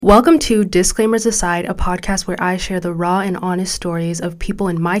Welcome to Disclaimers Aside, a podcast where I share the raw and honest stories of people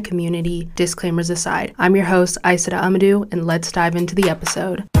in my community, disclaimers aside. I'm your host, Aisata Amadou, and let's dive into the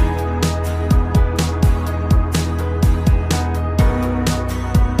episode.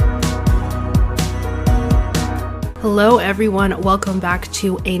 Hello everyone, welcome back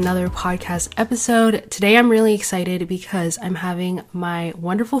to another podcast episode. Today I'm really excited because I'm having my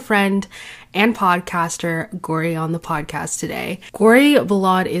wonderful friend and podcaster Gouri on the podcast today. Gouri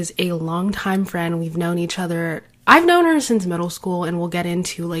Balad is a longtime friend. We've known each other. I've known her since middle school, and we'll get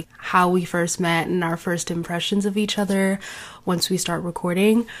into how we first met and our first impressions of each other once we start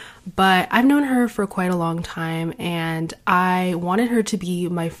recording. But I've known her for quite a long time, and I wanted her to be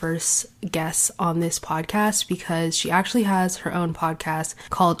my first guest on this podcast because she actually has her own podcast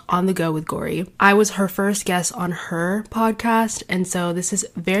called On the Go with Gouri. I was her first guest on her podcast, and so this is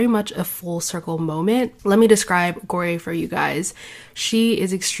very much a full circle moment. Let me describe Gouri for you guys. She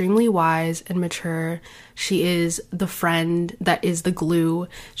is extremely wise and mature. She is the friend that is the glue.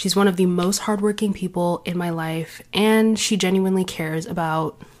 She's one of the most hardworking people in my life, and she genuinely cares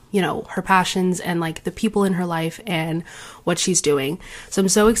about her passions and the people in her life and what she's doing. So I'm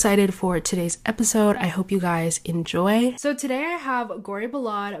so excited for today's episode. I hope you guys enjoy. So today I have Gouri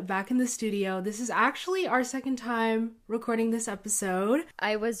Balad back in the studio. This is actually our second time recording this episode.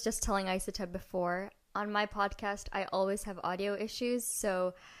 I was just telling Aisata before, on my podcast, I always have audio issues.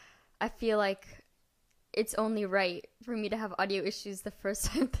 So I feel like it's only right for me to have audio issues the first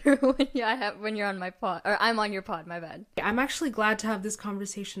time through when you're on my pod, or I'm on your pod, my bad. I'm actually glad to have this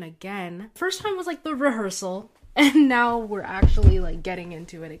conversation again. First time was the rehearsal, and now we're actually getting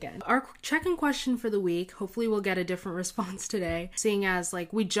into it again. Our check-in question for the week, hopefully we'll get a different response today, seeing as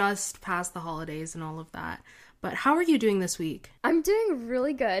we just passed the holidays and all of that. But how are you doing this week? I'm doing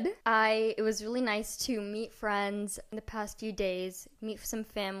really good. It was really nice to meet friends in the past few days, meet some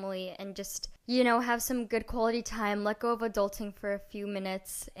family, and just, have some good quality time, let go of adulting for a few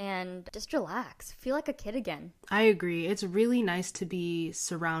minutes, and just relax. Feel like a kid again. I agree. It's really nice to be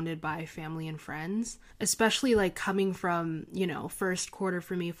surrounded by family and friends, especially coming from, first quarter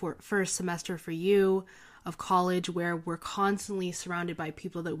for me, for first semester for you, of college, where we're constantly surrounded by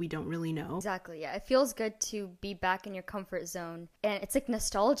people that we don't really know. Exactly, yeah. It feels good to be back in your comfort zone. And it's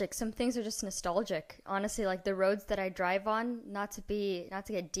nostalgic. Some things are just nostalgic. Honestly, the roads that I drive on, not to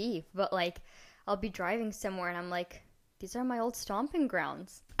get deep, but I'll be driving somewhere and I'm these are my old stomping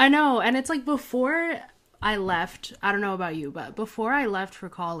grounds. I know, and it's before I left, I don't know about you, but before I left for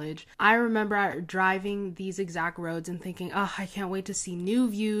college, I remember driving these exact roads and thinking, I can't wait to see new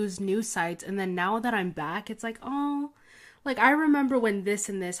views, new sights. And then now that I'm back, it's I remember when this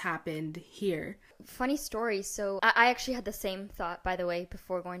and this happened here. Funny story. So I actually had the same thought, by the way,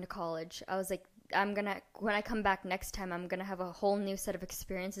 before going to college. I was when I come back next time, I'm gonna have a whole new set of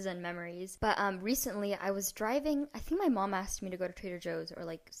experiences and memories. But recently I was driving. I think my mom asked me to go to Trader Joe's or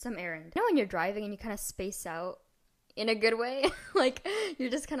some errand. When you're driving and you kind of space out in a good way, you're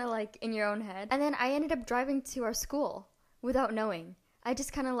just kind of in your own head. And then I ended up driving to our school without knowing. I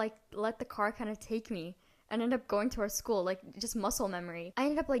just kind of let the car kind of take me and ended up going to our school, just muscle memory. I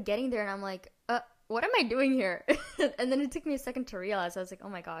ended up getting there and I'm what am I doing here? And then it took me a second to realize. I was oh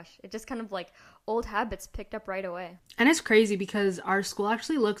my gosh. It just kind of old habits picked up right away. And it's crazy because our school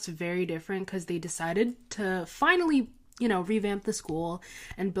actually looks very different because they decided to finally, revamp the school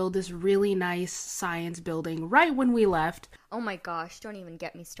and build this really nice science building right when we left. Oh my gosh, don't even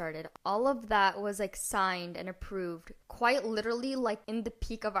get me started. All of that was signed and approved quite literally in the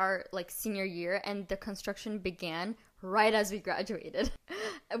peak of our senior year, and the construction began right as we graduated.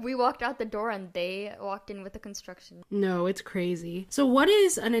 We walked out the door and they walked in with the construction. No, it's crazy. So what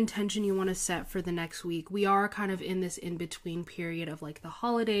is an intention you want to set for the next week? We are kind of in this in-between period of the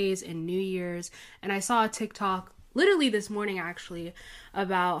holidays and New Year's. And I saw a TikTok literally this morning actually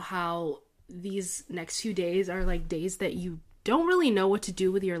about how these next few days are days that you don't really know what to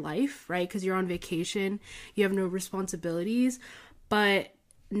do with your life, right? Because you're on vacation, you have no responsibilities, but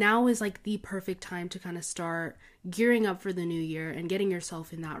now is the perfect time to kind of start gearing up for the new year and getting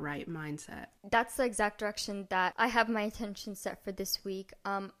yourself in that right mindset. That's the exact direction that I have my intention set for this week.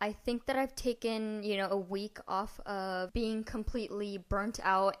 I think that I've taken, a week off of being completely burnt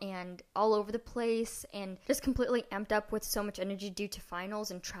out and all over the place and just completely amped up with so much energy due to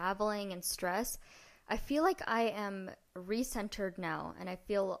finals and traveling and stress. I feel I am recentered now and I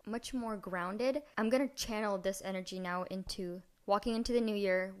feel much more grounded. I'm going to channel this energy now into walking into the new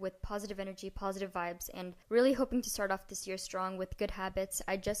year with positive energy, positive vibes, and really hoping to start off this year strong with good habits.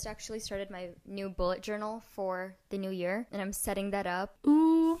 I just actually started my new bullet journal for the new year, and I'm setting that up.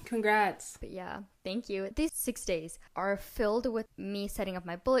 Ooh, congrats. But yeah, thank you. These 6 days are filled with me setting up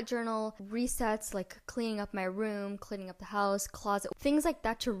my bullet journal, resets like cleaning up my room, cleaning up the house, closet, things like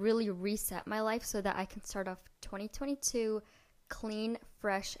that to really reset my life so that I can start off 2022 clean,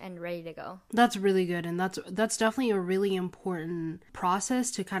 fresh, and ready to go. That's really good, and that's definitely a really important process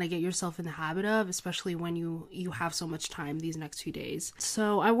to kind of get yourself in the habit of, especially when you have so much time these next few days.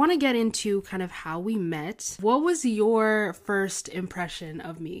 So I want to get into kind of how we met. What was your first impression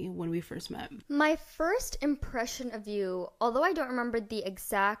of me when we first met? My first impression of you, although I don't remember the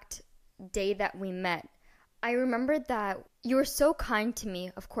exact day that we met, I remember that you were so kind to me,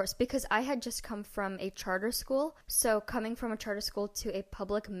 of course, because I had just come from a charter school. So coming from a charter school to a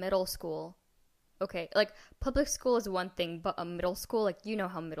public middle school. Okay, like public school is one thing, but a middle school, like you know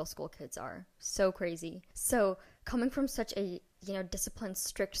how middle school kids are. So crazy. So coming from such a, disciplined,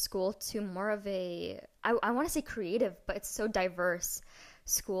 strict school to more of a, I want to say creative, but it's so diverse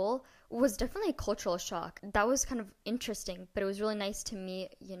school was definitely a cultural shock. That was kind of interesting, but it was really nice to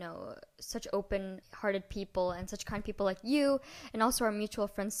meet, such open-hearted people and such kind people like you, and also our mutual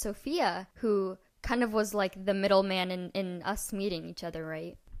friend Sophia, who kind of was like the middleman in us meeting each other,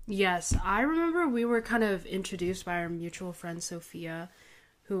 right? Yes, I remember we were kind of introduced by our mutual friend Sophia,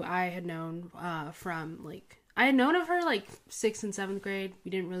 who I had known I had known of her like 6th and 7th grade.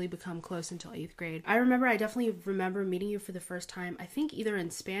 We didn't really become close until 8th grade. I definitely remember meeting you for the first time, I think either in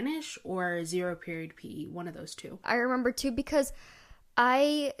Spanish or zero period PE, one of those two. I remember too because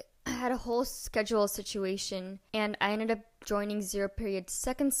I had a whole schedule situation and I ended up joining zero period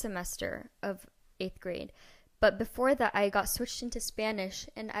second semester of 8th grade. But before that, I got switched into Spanish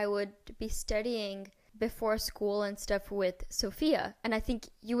and I would be studying before school and stuff with Sophia, and I think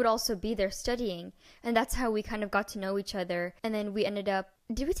you would also be there studying, and that's how we kind of got to know each other. And then we ended up,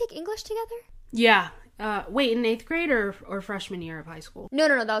 did we take English together? Yeah. Wait, in 8th grade or freshman year of high school? No,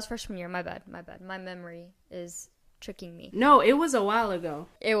 that was freshman year. My bad. My memory is tricking me. No, it was a while ago.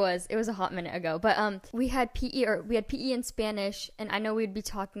 It was a hot minute ago. But we had PE in Spanish, and I know we'd be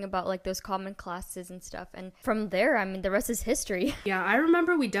talking about like those common classes and stuff. And from there, I mean, the rest is history. Yeah, I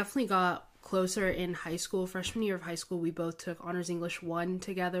remember we definitely got closer in high school. Freshman year of high school, we both took Honors English 1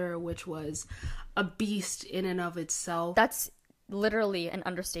 together, which was a beast in and of itself. That's literally an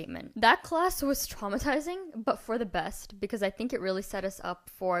understatement. That class was traumatizing, but for the best, because I think it really set us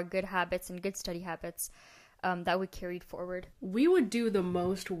up for good habits and good study habits that we carried forward. We would do the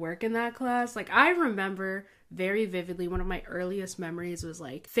most work in that class. Like, I remember very vividly, one of my earliest memories was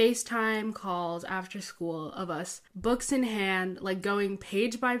like FaceTime calls after school of us, books in hand, like going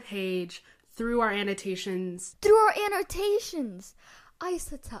page by page through our annotations.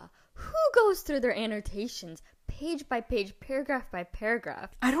 Aisata, who goes through their annotations page by page, paragraph by paragraph?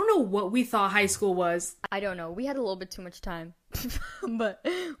 I don't know what we thought high school was. I don't know. We had a little bit too much time. But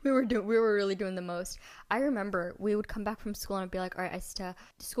we were really doing the most. I remember we would come back from school and I'd be like, all right, Aista,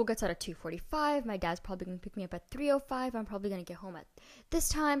 school gets out at 2:45. My dad's probably going to pick me up at 3:05. I'm probably going to get home at this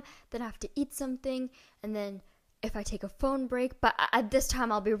time. Then I have to eat something. And then if I take a phone break, but at this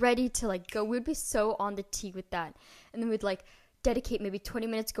time I'll be ready to like go. We'd be so on the tee with that. And then we'd like dedicate maybe 20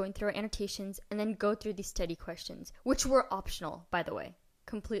 minutes going through our annotations and then go through these study questions, which were optional, by the way.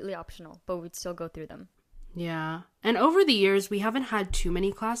 Completely optional, but we'd still go through them. Yeah. And over the years, we haven't had too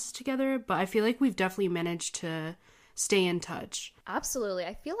many classes together, but I feel like we've definitely managed to stay in touch. Absolutely.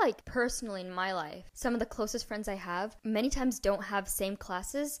 I feel like personally in my life, some of the closest friends I have many times don't have same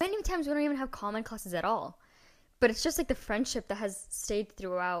classes. Many times we don't even have common classes at all. But it's just like the friendship that has stayed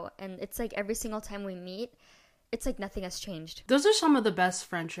throughout. And it's like every single time we meet, it's like nothing has changed. Those are some of the best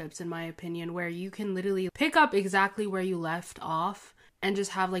friendships, in my opinion, where you can literally pick up exactly where you left off and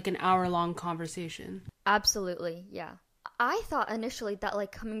just have like an hour-long conversation. Absolutely, yeah. I thought initially that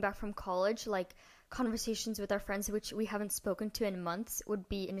like coming back from college, like conversations with our friends which we haven't spoken to in months would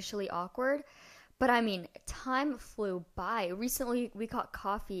be initially awkward. But I mean, time flew by. Recently, we got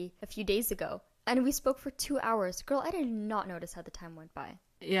coffee a few days ago and we spoke for 2 hours. Girl, I did not notice how the time went by.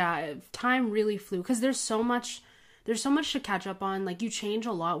 Yeah, time really flew because there's so much to catch up on. Like, you change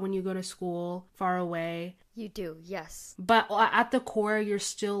a lot when you go to school far away. You do, yes. But at the core, you're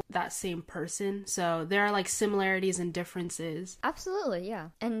still that same person. So there are like similarities and differences. Absolutely, yeah.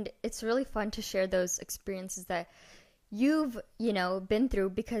 And it's really fun to share those experiences that you've, been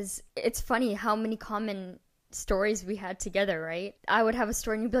through, because it's funny how many common stories we had together, right? I would have a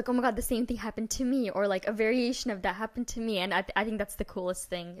story and you'd be like, oh my god, the same thing happened to me, or like a variation of that happened to me. And I think that's the coolest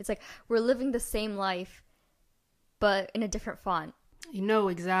thing. It's like we're living the same life but in a different font. You know,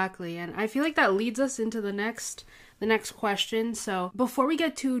 exactly. And I feel like that leads us into the next question. So before we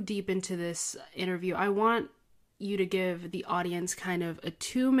get too deep into this interview, I want you to give the audience kind of a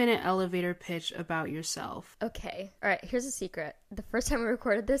 2-minute elevator pitch about yourself. Okay. All right. Here's a secret. The first time we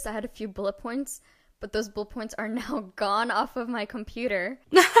recorded this, I had a few bullet points, but those bullet points are now gone off of my computer.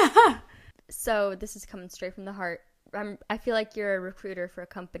 So this is coming straight from the heart. I feel like you're a recruiter for a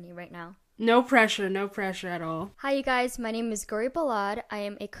company right now. No pressure at all. Hi, you guys. My name is Gouri. I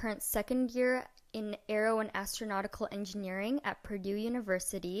am a current second year in Aero and Astronautical Engineering at Purdue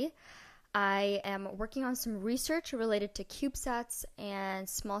University. I am working on some research related to CubeSats and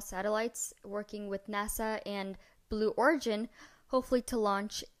small satellites, working with NASA and Blue Origin, hopefully to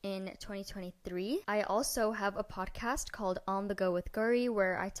launch in 2023. I also have a podcast called On the Go with Gouri,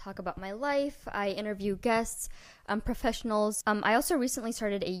 where I talk about my life. I interview guests, professionals. I also recently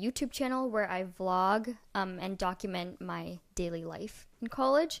started a YouTube channel where I vlog and document my daily life in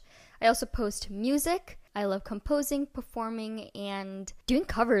college. I also post music. I love composing, performing, and doing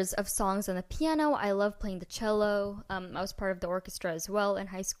covers of songs on the piano. I love playing the cello. I was part of the orchestra as well in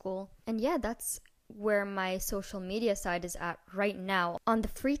high school. And yeah, that's where my social media side is at right now. On the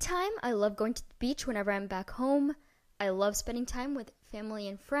free time, I love going to the beach whenever I'm back home. I love spending time with family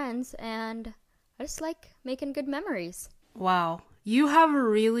and friends, and I just like making good memories. Wow. You have a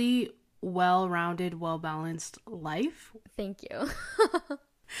really well-rounded, well-balanced life. Thank you.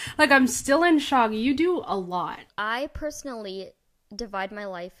 Like, I'm still in shock. You do a lot. I personally divide my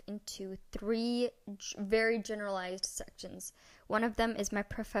life into 3 very generalized sections. One of them is my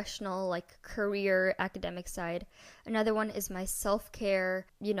professional, like, career, academic side. Another one is my self-care,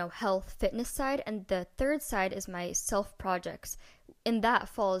 health, fitness side. And the third side is my self-projects. In that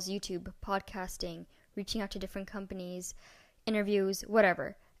falls YouTube, podcasting, reaching out to different companies, interviews,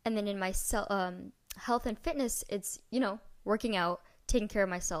 whatever. And then in my health and fitness, it's, working out, taking care of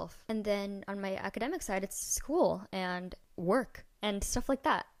myself. And then on my academic side, it's school and work and stuff like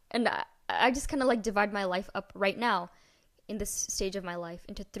that. And I just kind of like divide my life up right now in this stage of my life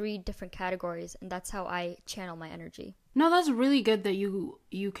into 3 different categories, and that's how I channel my energy. No, that's really good that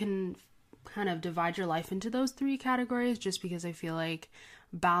you can kind of divide your life into those 3 categories, just because I feel like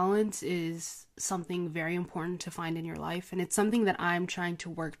balance is something very important to find in your life, and it's something that I'm trying to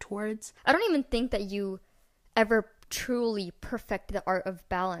work towards. I don't even think that you ever truly perfect the art of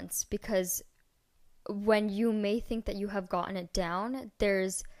balance, because when you may think that you have gotten it down,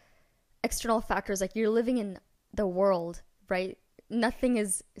 there's external factors, like you're living in the world, right? Nothing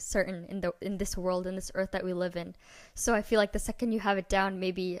is certain in this world, in this earth that we live in. So I feel like the second you have it down,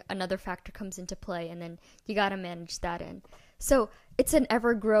 maybe another factor comes into play, and then you gotta manage that in. So it's an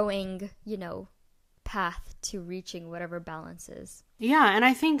ever-growing, path to reaching whatever balance is. Yeah, and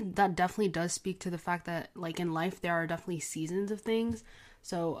I think that definitely does speak to the fact that, like, in life there are definitely seasons of things.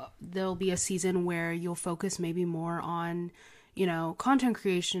 So there'll be a season where you'll focus maybe more on, content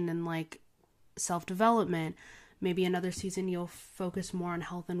creation and, like, self-development. Maybe another season you'll focus more on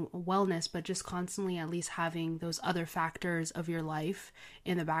health and wellness, but just constantly at least having those other factors of your life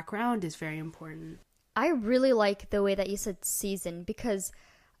in the background is very important. I really like the way that you said season, because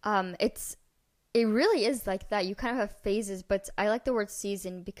it really is like that. You kind of have phases, but I like the word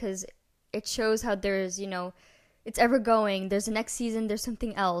season because it shows how there's, it's ever going. There's a next season, there's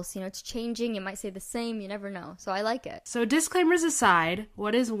something else. It's changing. It might say the same. You never know. So I like it. So disclaimers aside,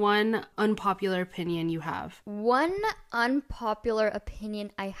 what is one unpopular opinion you have? One unpopular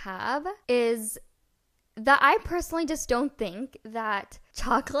opinion I have is that I personally just don't think that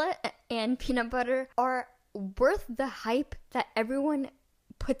chocolate and peanut butter are worth the hype that everyone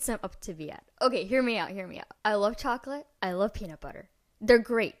puts them up to be at. Okay, hear me out. I love chocolate. I love peanut butter. They're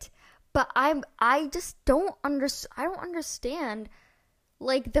great. But I just don't understand,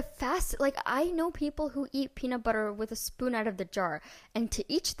 like, I know people who eat peanut butter with a spoon out of the jar, and to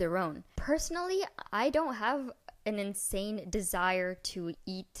each their own. Personally, I don't have an insane desire to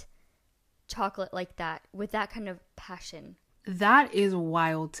eat chocolate like that, with that kind of passion. That is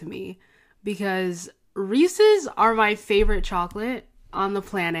wild to me, because Reese's are my favorite chocolate on the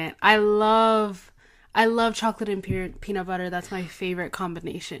planet. I love chocolate and peanut butter. That's my favorite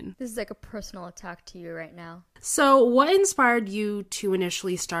combination. This is like a personal attack to you right now. So what inspired you to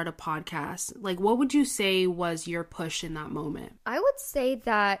initially start a podcast? Like, what would you say was your push in that moment? I would say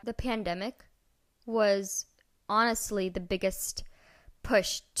that the pandemic was honestly the biggest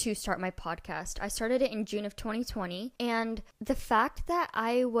push to start my podcast. I started it in June of 2020, and the fact that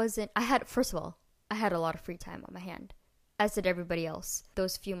I had a lot of free time on my hand, as did everybody else,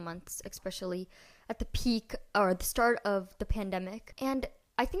 those few months, especially at the peak or the start of the pandemic. And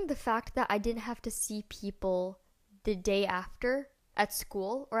I think the fact that I didn't have to see people the day after at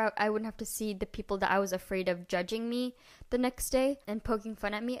school, or I wouldn't have to see the people that I was afraid of judging me the next day and poking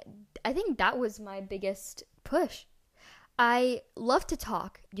fun at me. I think that was my biggest push. I love to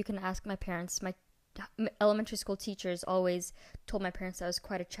talk. You can ask my parents. My elementary school teachers always told my parents I was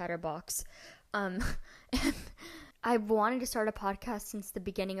quite a chatterbox. And I've wanted to start a podcast since the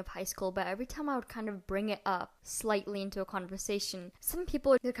beginning of high school, but every time I would kind of bring it up slightly into a conversation, some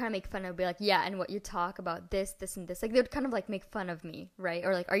people would kind of make fun of me, like, yeah, and what you talk about this, this, and this. Like, they would kind of, like, make fun of me, right?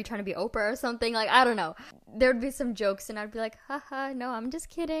 Or, like, are you trying to be Oprah or something? Like, I don't know. There would be some jokes, and I'd be like, haha, no, I'm just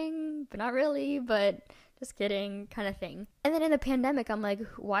kidding, but not really, but just kidding, kind of thing. And then in the pandemic, I'm like,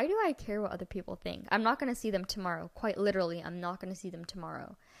 why do I care what other people think? I'm not going to see them tomorrow. Quite literally, I'm not going to see them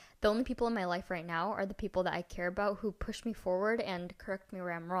tomorrow. The only people in my life right now are the people that I care about, who push me forward and correct me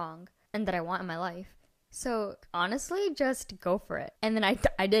where I'm wrong and that I want in my life. So honestly, just go for it. And then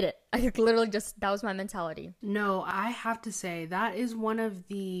I did it. I literally that was my mentality. No, I have to say that is one of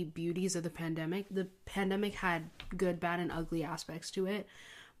the beauties of the pandemic. The pandemic had good, bad, and ugly aspects to it.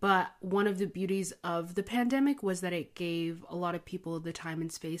 But one of the beauties of the pandemic was that it gave a lot of people the time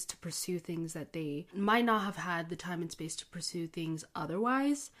and space to pursue things that they might not have had the time and space to pursue things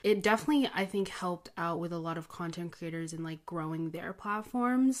otherwise. It definitely, I think, helped out with a lot of content creators and like growing their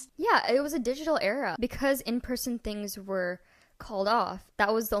platforms. Yeah, it was a digital era. Because in-person things were called off,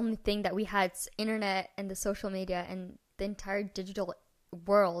 that was the only thing that we had. Internet and the social media and the entire digital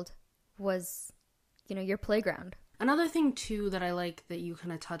world was, your playground. Another thing, too, that I like that you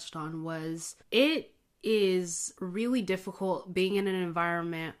kind of touched on was it is really difficult being in an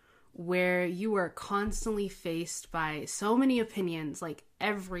environment where you are constantly faced by so many opinions, like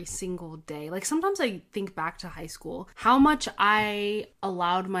every single day. Like sometimes I think back to high school, how much I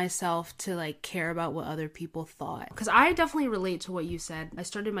allowed myself to like care about what other people thought. Because I definitely relate to what you said. I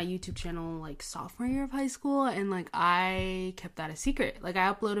started my YouTube channel like sophomore year of high school, and like I kept that a secret. Like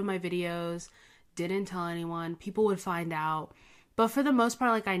I uploaded my videos, didn't tell anyone. People would find out. But for the most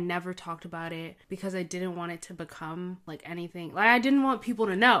part, like, I never talked about it because I didn't want it to become, like, anything. Like, I didn't want people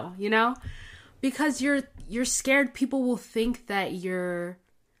to know, Because you're scared people will think that you're...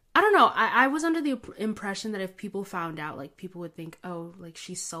 I don't know. I was under the impression that if people found out, like, people would think, oh, like,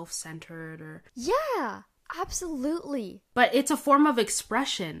 she's self-centered or... Yeah, absolutely. But it's a form of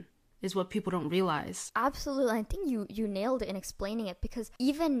expression, is what people don't realize. Absolutely. I think you nailed it in explaining it, because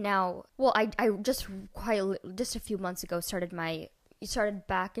even now, well, I just a few months ago started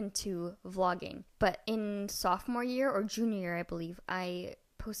back into vlogging. But in sophomore year or junior year, I believe, I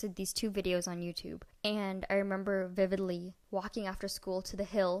posted these 2 videos on YouTube. And I remember vividly walking after school to the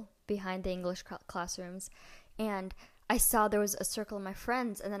hill behind the English classrooms, and I saw there was a circle of my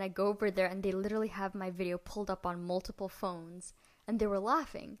friends, and then I go over there and they literally have my video pulled up on multiple phones. And they were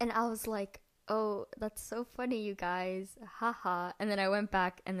laughing. And I was like, oh, that's so funny, you guys. Haha. And then I went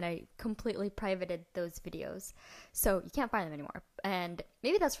back and then I completely privated those videos. So you can't find them anymore. And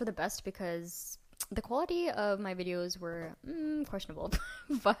maybe that's for the best, because the quality of my videos were questionable.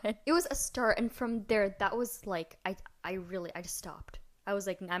 But it was a start. And from there, that was like, I just stopped. I was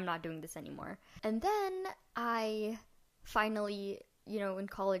like, I'm not doing this anymore. And then I finally, in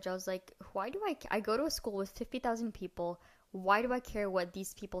college, I was like, why do I go to a school with 50,000 people? Why do I care what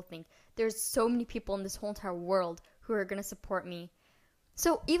these people think? There's so many people in this whole entire world who are going to support me.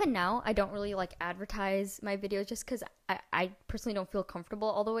 So even now, I don't really like advertise my videos just because I personally don't feel comfortable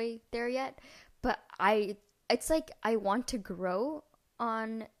all the way there yet. But it's like I want to grow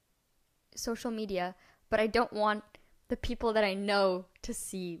on social media, but I don't want the people that I know to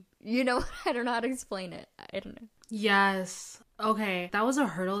see. I don't know how to explain it. I don't know. Yes. Okay, that was a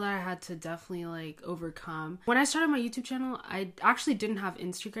hurdle that I had to definitely like overcome. When I started my YouTube channel, I actually didn't have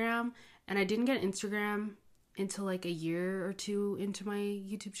Instagram, and I didn't get Instagram until like a year or 2 into my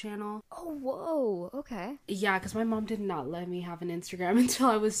YouTube channel. Oh, whoa. Okay. Yeah, because my mom did not let me have an Instagram until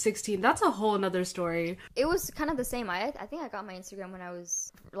I was 16. That's a whole another story. It was kind of the same. I think I got my Instagram when I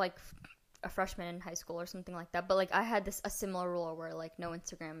was like a freshman in high school or something like that. But like I had a similar rule where like no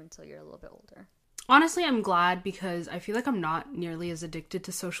Instagram until you're a little bit older. Honestly, I'm glad, because I feel like I'm not nearly as addicted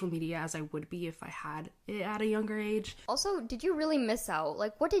to social media as I would be if I had it at a younger age. Also, did you really miss out?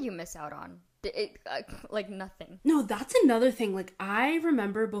 Like, what did you miss out on? Like, nothing. No, that's another thing. Like, I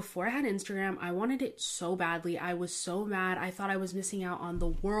remember before I had Instagram, I wanted it so badly. I was so mad. I thought I was missing out on the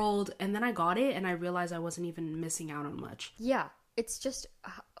world. And then I got it, and I realized I wasn't even missing out on much. Yeah. It's just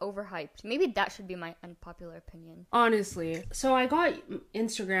overhyped. Maybe that should be my unpopular opinion. Honestly. So I got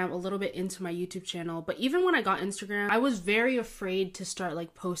Instagram a little bit into my YouTube channel, but even when I got Instagram, I was very afraid to start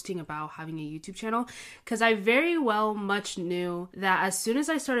like posting about having a YouTube channel because I very well much knew that as soon as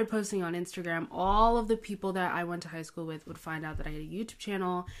I started posting on Instagram, all of the people that I went to high school with would find out that I had a YouTube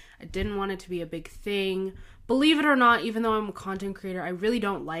channel. I didn't want it to be a big thing. Believe it or not, even though I'm a content creator, I really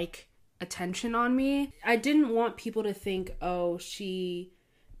don't like attention on me. I didn't want people to think, oh,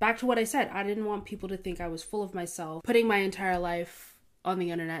 back to what I said, I didn't want people to think I was full of myself, putting my entire life on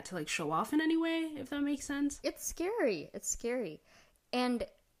the internet to like show off in any way, if that makes sense. It's scary. And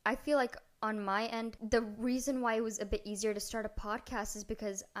I feel like on my end, the reason why it was a bit easier to start a podcast is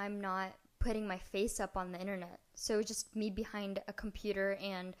because I'm not putting my face up on the internet. So it was just me behind a computer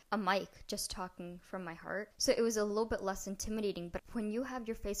and a mic just talking from my heart. So it was a little bit less intimidating. But when you have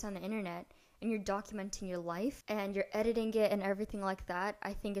your face on the internet and you're documenting your life and you're editing it and everything like that,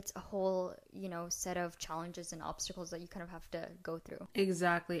 I think it's a whole, set of challenges and obstacles that you kind of have to go through.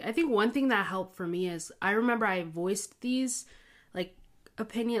 Exactly. I think one thing that helped for me is I remember I voiced these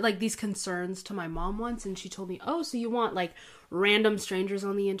these concerns to my mom once, and she told me, oh, so you want like random strangers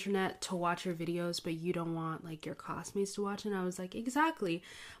on the internet to watch your videos, but you don't want like your classmates to watch. And I was like, exactly.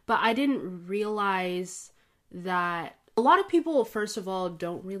 But I didn't realize that a lot of people, first of all,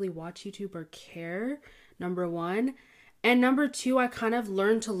 don't really watch YouTube or care, number one. And number two, I kind of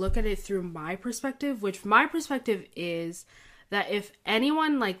learned to look at it through my perspective, which my perspective is that if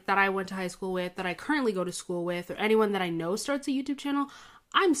anyone like that I went to high school with, that I currently go to school with, or anyone that I know starts a YouTube channel,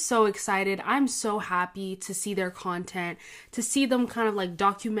 I'm so excited. I'm so happy to see their content, to see them kind of like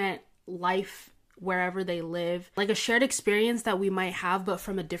document life wherever they live, like a shared experience that we might have, but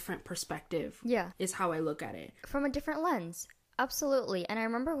from a different perspective. Yeah. Is how I look at it. From a different lens. Absolutely. And I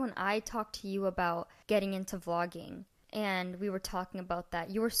remember when I talked to you about getting into vlogging, and we were talking about that,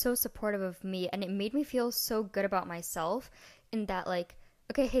 you were so supportive of me, and it made me feel so good about myself in that, like,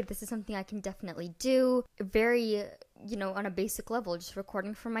 okay, hey, this is something I can definitely do. Very, on a basic level, just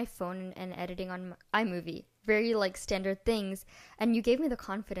recording from my phone and editing on iMovie. Very, like, standard things. And you gave me the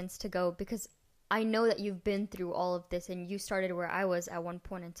confidence to go because I know that you've been through all of this and you started where I was at one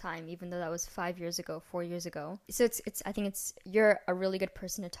point in time, even though that was 5 years ago, 4 years ago. So I think you're a really good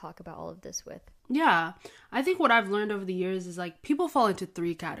person to talk about all of this with. Yeah. I think what I've learned over the years is like people fall into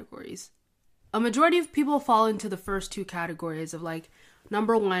 3 categories. A majority of people fall into the first 2 categories of like,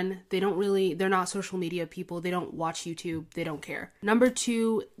 number 1, they're not social media people. They don't watch YouTube. They don't care. Number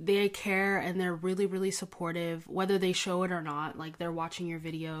 2, they care and they're really, really supportive, whether they show it or not. Like they're watching your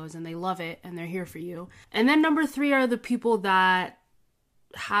videos and they love it and they're here for you. And then number 3 are the people that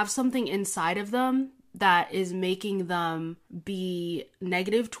have something inside of them that is making them be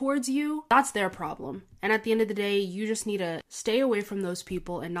negative towards you. That's their problem. And at the end of the day, you just need to stay away from those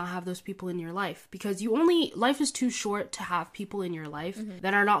people and not have those people in your life, because life is too short to have people in your life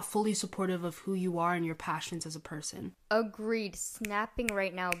that are not fully supportive of who you are and your passions as a person. Agreed. Snapping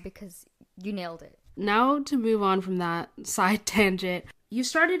right now because you nailed it. Now to move on from that side tangent, you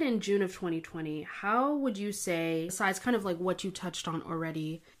started in June of 2020. How would you say, besides kind of like what you touched on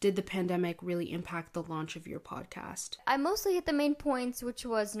already, did the pandemic really impact the launch of your podcast? I mostly hit the main points, which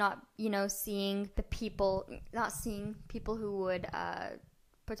was not seeing people who would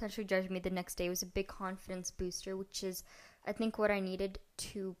potentially judge me the next day. It was a big confidence booster, which is, I think, what I needed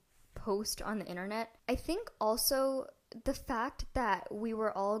to post on the internet. I think also the fact that we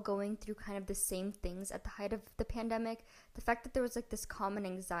were all going through kind of the same things at the height of the pandemic, the fact that there was like this common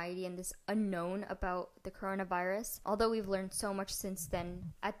anxiety and this unknown about the coronavirus, although we've learned so much since then,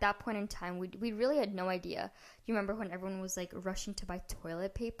 at that point in time, we really had no idea. You remember when everyone was like rushing to buy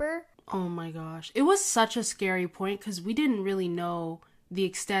toilet paper? Oh my gosh. It was such a scary point because we didn't really know the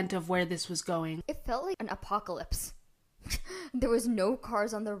extent of where this was going. It felt like an apocalypse. There was no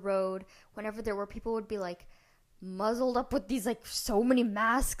cars on the road. Whenever there were, people would be like muzzled up with these like so many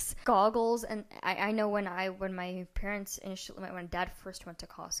masks, goggles. And I know when my parents initially, when Dad first went to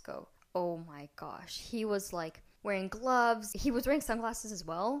Costco, oh my gosh, he was like wearing gloves. He was wearing sunglasses as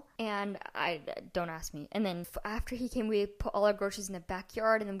well. And don't ask me. And then after he came, we put all our groceries in the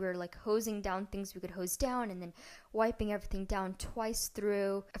backyard, and then we were like hosing down things we could hose down, and then wiping everything down twice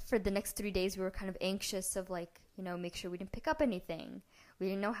through. For the next 3 days, we were kind of anxious of like, make sure we didn't pick up anything. We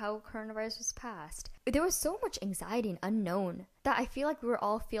didn't know how coronavirus was passed. There was so much anxiety and unknown that I feel like we were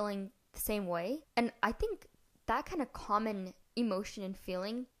all feeling the same way. And I think that kind of common emotion and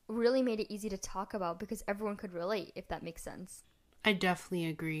feeling really made it easy to talk about because everyone could relate, if that makes sense. I definitely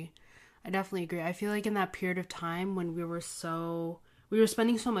agree. I feel like in that period of time when we we were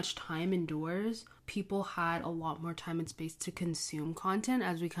spending so much time indoors, people had a lot more time and space to consume content,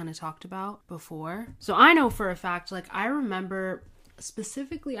 as we kind of talked about before. So I know for a fact, like, I remember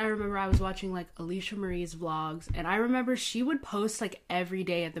I was watching like Alicia Marie's vlogs, and I remember she would post like every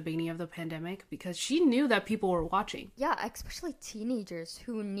day at the beginning of the pandemic because she knew that people were watching. Yeah, especially teenagers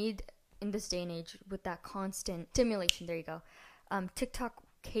who need, in this day and age, with that constant stimulation, there you go. TikTok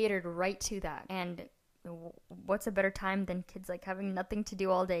catered right to that. And what's a better time than kids like having nothing to do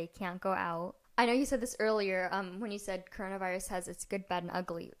all day, can't go out. I know you said this earlier when you said coronavirus has its good, bad, and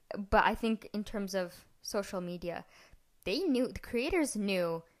ugly, but I think in terms of social media, the creators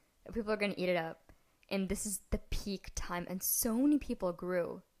knew that people are going to eat it up, and this is the peak time, and so many people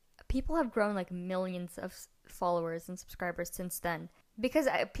grew. People have grown like millions of followers and subscribers since then, because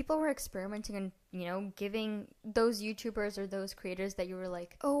people were experimenting and, you know, giving those YouTubers or those creators that you were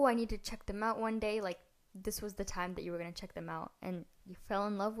like, oh, I need to check them out one day, like, this was the time that you were going to check them out, and you fell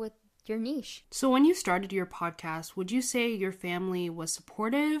in love with your niche. So when you started your podcast, would you say your family was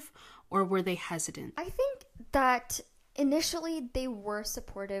supportive, or were they hesitant? I think that initially they were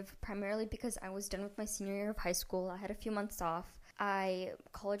supportive, primarily because I was done with my senior year of high school. I had a few months off.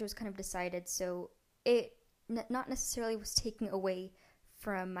 College was kind of decided, so it not necessarily was taking away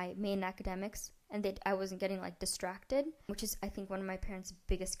from my main academics, and that I wasn't getting like distracted, which is, I think, one of my parents'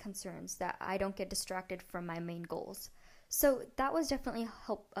 biggest concerns, that I don't get distracted from my main goals. So that was definitely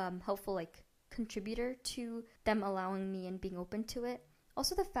helpful, like, contributor to them allowing me and being open to it.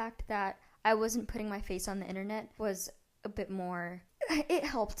 Also, the fact that I wasn't putting my face on the internet was a bit more, it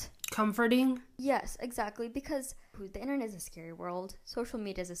helped. Comforting? Yes, exactly, because the internet is a scary world. Social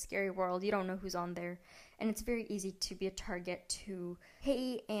media is a scary world. You don't know who's on there, and it's very easy to be a target to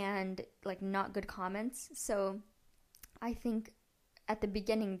hate and, like, not good comments. So I think at the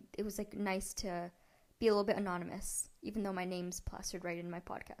beginning it was, like, nice to be a little bit anonymous, even though my name's plastered right in my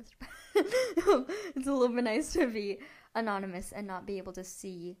podcast. It's a little bit nice to be anonymous and not be able to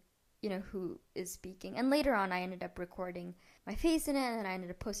see, you know, who is speaking. And later on, I ended up recording my face in it, and I ended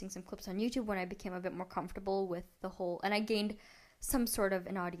up posting some clips on YouTube when I became a bit more comfortable with the whole, and I gained some sort of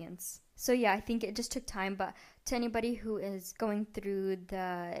an audience. So yeah, I think it just took time, but to anybody who is going through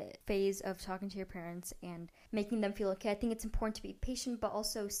the phase of talking to your parents and making them feel okay, I think it's important to be patient, but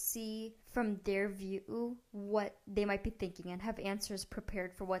also see from their view what they might be thinking and have answers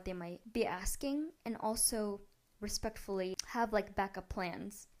prepared for what they might be asking, and also respectfully have like backup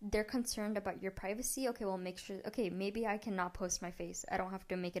plans. They're concerned about your privacy. Okay, well, make sure, okay, maybe I cannot post my face. I don't have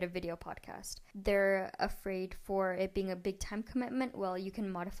to make it a video podcast. They're afraid for it being a big time commitment. Well, you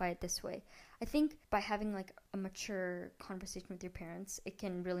can modify it this way. I think by having like a mature conversation with your parents, it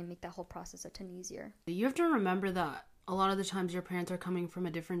can really make that whole process a ton easier. You have to remember that a lot of the times your parents are coming from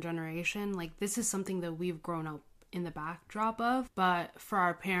a different generation. Like, this is something that we've grown up in the backdrop of, but for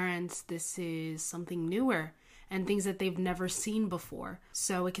our parents, this is something newer and things that they've never seen before.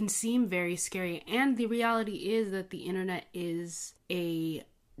 So it can seem very scary. And the reality is that the internet is a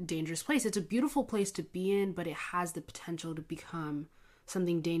dangerous place. It's a beautiful place to be in, but it has the potential to become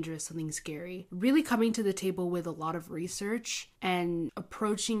something dangerous, something scary. Really coming to the table with a lot of research and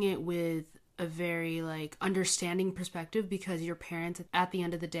approaching it with a very like understanding perspective, because your parents, at the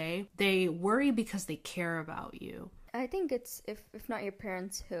end of the day, they worry because they care about you. I think it's, if not your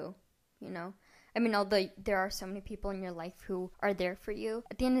parents, who, you know? I mean, although there are so many people in your life who are there for you,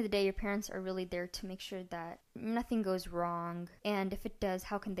 at the end of the day, your parents are really there to make sure that nothing goes wrong. And if it does,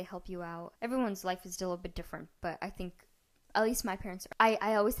 how can they help you out? Everyone's life is still a bit different, but I think, at least my parents,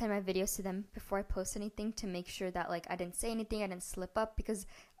 I always send my videos to them before I post anything to make sure that, like, I didn't say anything, I didn't slip up, because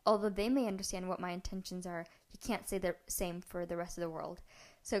although they may understand what my intentions are, you can't say the same for the rest of the world.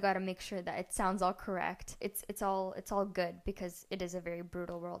 So I got to make sure that it sounds all correct. It's all good, because it is a very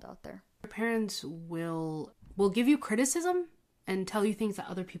brutal world out there. Your parents will give you criticism and tell you things that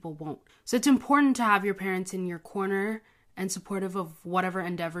other people won't. So it's important to have your parents in your corner and supportive of whatever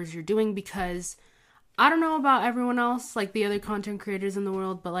endeavors you're doing, because I don't know about everyone else, like the other content creators in the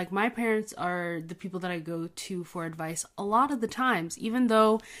world, but like my parents are the people that I go to for advice a lot of the times, even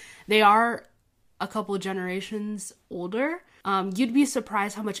though they are a couple of generations older. You'd be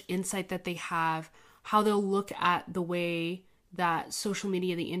surprised how much insight that they have, how they'll look at the way that social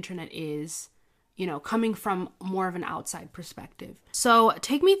media, the internet is, you know, coming from more of an outside perspective. So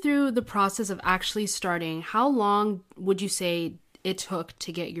take me through the process of actually starting. How long would you say it took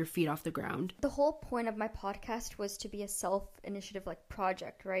to get your feet off the ground? The whole point of my podcast was to be a self-initiative like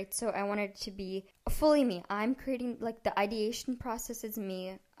project, right? So I wanted it to be fully me. I'm creating, like, the ideation process is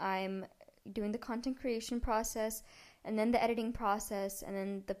me. I'm doing the content creation process, and then the editing process, and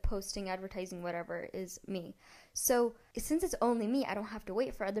then the posting, advertising, whatever is me. So since it's only me, I don't have to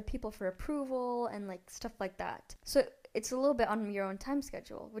wait for other people for approval and like stuff like that. So it's a little bit on your own time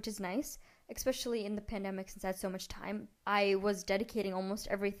schedule, which is nice, especially in the pandemic. Since I had so much time, I was dedicating almost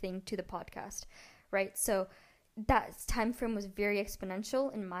everything to the podcast, right? So that time frame was very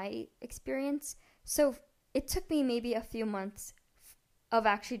exponential in my experience. So it took me maybe a few months of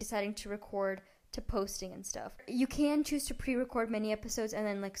actually deciding to record, to posting and stuff. You can choose to pre-record many episodes and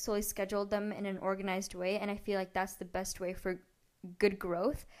then like slowly schedule them in an organized way, and I feel like that's the best way for good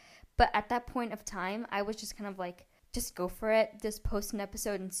growth. But at that point of time, I was just kind of like, just go for it, just post an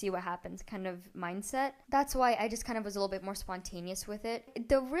episode and see what happens kind of mindset. That's why I just kind of was a little bit more spontaneous with it.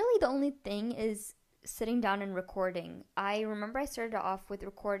 The only thing is sitting down and recording. I remember I started off with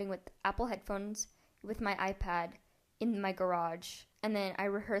recording with Apple headphones with my iPad in my garage, and then I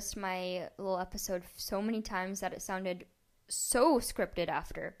rehearsed my little episode so many times that it sounded so scripted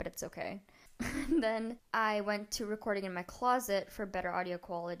after, but it's okay. Then I went to recording in my closet for better audio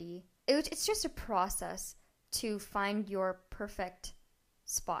quality. It's just a process to find your perfect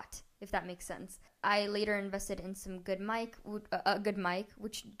spot, if that makes sense. I later invested in some a good mic,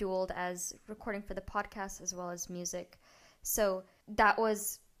 which dualed as recording for the podcast as well as music. So that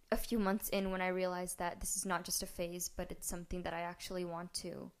was a few months in when I realized that this is not just a phase, but it's something that I actually want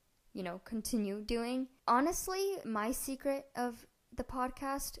to, continue doing. Honestly, my secret of the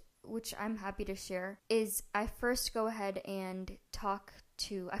podcast, which I'm happy to share, is I first go ahead and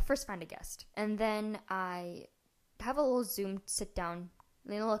I first find a guest, and then I have a little Zoom sit down,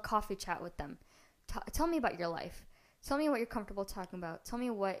 a little coffee chat with them. Tell me about your life. Tell me what you're comfortable talking about. Tell me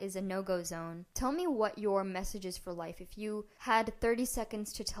what is a no-go zone. Tell me what your message is for life. If you had 30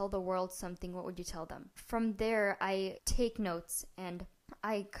 seconds to tell the world something, what would you tell them? From there, I take notes and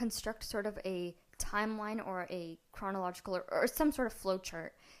I construct sort of a timeline or a chronological or some sort of flow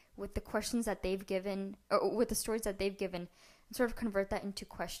chart with the questions that they've given, or with the stories that they've given, and sort of convert that into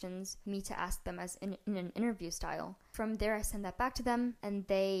questions, me to ask them as in an interview style. From there, I send that back to them, and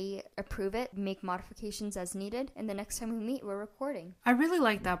they approve it, make modifications as needed, and the next time we meet, we're recording. I really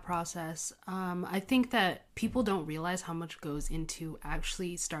like that process. I think that people don't realize how much goes into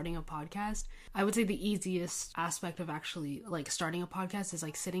actually starting a podcast. I would say the easiest aspect of actually like starting a podcast is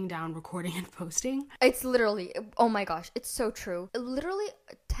like sitting down, recording, and posting. It's literally, oh my gosh, it's so true. Literally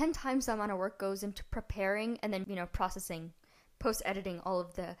 10 times the amount of work goes into preparing and then, processing, post-editing, all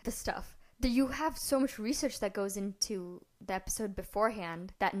of the stuff. You have so much research that goes into the episode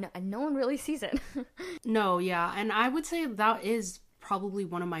beforehand that no one really sees it. No, yeah. And I would say that is probably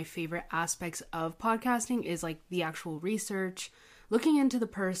one of my favorite aspects of podcasting is like the actual research, looking into the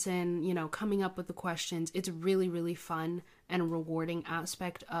person, coming up with the questions. It's really, really fun and rewarding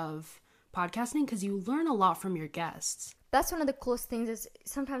aspect of podcasting because you learn a lot from your guests. That's one of the coolest things is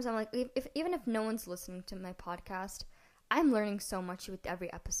sometimes I'm like, even if no one's listening to my podcast, I'm learning so much with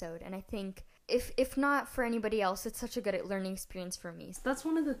every episode, and I think if not for anybody else, it's such a good learning experience for me. That's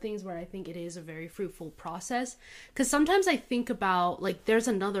one of the things where I think it is a very fruitful process, because sometimes I think about, like, there's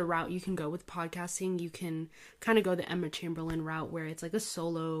another route you can go with podcasting. You can kind of go the Emma Chamberlain route, where it's like a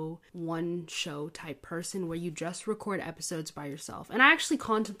solo one-show type person, where you just record episodes by yourself. And I actually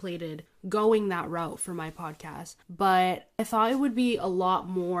contemplated going that route for my podcast, but I thought it would be a lot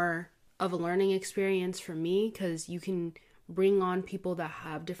more of a learning experience for me, because you can bring on people that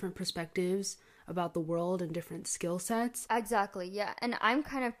have different perspectives about the world and different skill sets. Exactly, yeah. And I'm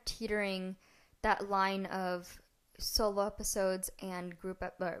kind of teetering that line of solo episodes and group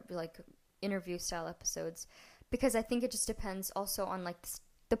like interview style episodes, because I think it just depends also on like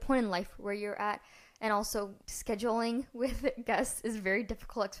the point in life where you're at, and also scheduling with guests is very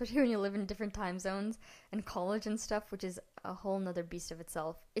difficult, especially when you live in different time zones and college and stuff, which is a whole nother beast of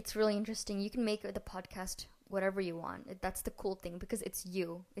itself. It's really interesting. You can make the podcast whatever you want. That's the cool thing, because it's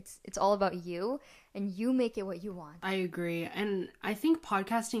you. It's all about you, and you make it what you want. I agree. And I think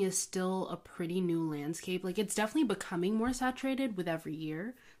podcasting is still a pretty new landscape. Like, it's definitely becoming more saturated with every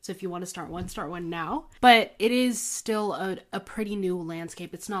year. So if you want to start one now. But it is still a pretty new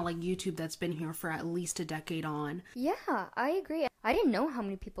landscape. It's not like YouTube that's been here for at least a decade on. Yeah, I agree. I didn't know how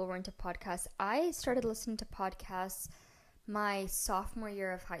many people were into podcasts. I started listening to podcasts my sophomore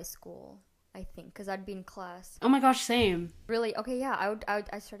year of high school, I think, because I'd be in class. Oh my gosh, same. Really? Okay, yeah,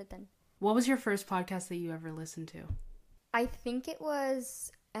 I started then. What was your first podcast that you ever listened to? I think it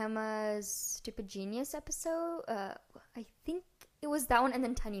was Emma's Stupid Genius episode. I think it was that one, and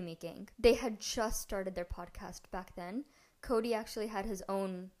then Tiny Making. They had just started their podcast back then. Cody actually had his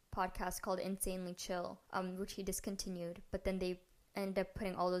own podcast called Insanely Chill, which he discontinued, but then they ended up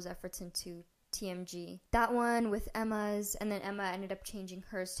putting all those efforts into TMG. That one with Emma's, and then Emma ended up changing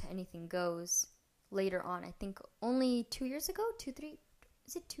hers to Anything Goes later on. I think only 2 years ago, 2-3.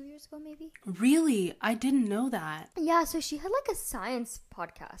 Is it 2 years ago, maybe? Really? I didn't know that. Yeah, so she had like a science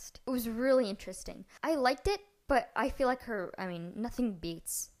podcast. It was really interesting. I liked it, but I feel like nothing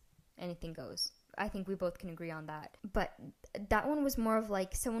beats Anything Goes. I think we both can agree on that. But that one was more of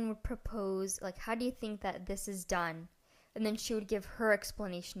like someone would propose, like, how do you think that this is done? And then she would give her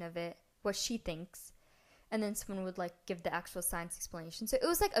explanation of it, what she thinks. And then someone would like give the actual science explanation. So it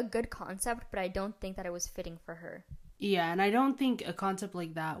was like a good concept, but I don't think that it was fitting for her. Yeah, and I don't think a concept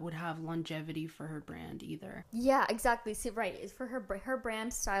like that would have longevity for her brand either. Yeah, exactly. See, right. It's for her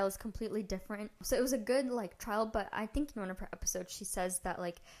brand style is completely different. So it was a good like trial, but I think in one of her episodes she says that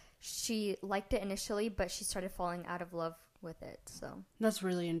like she liked it initially, but she started falling out of love with it. So that's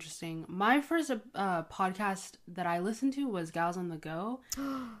really interesting. My first podcast that I listened to was Gals on the Go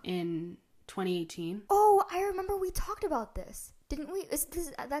in 2018. Oh, I remember we talked about this. Didn't we?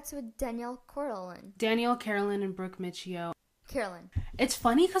 That's with Danielle Carolyn and Brooke Michio. Carolyn. It's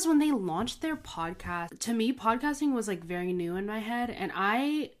funny because when they launched their podcast, to me, podcasting was like very new in my head. And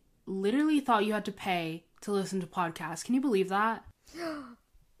I literally thought you had to pay to listen to podcasts. Can you believe that?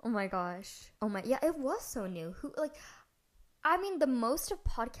 Oh my gosh. Yeah, it was so new. The most of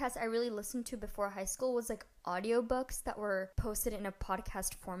podcasts I really listened to before high school was like audiobooks that were posted in a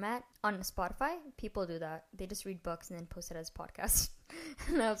podcast format on Spotify. People do that. They just read books and then post it as podcasts.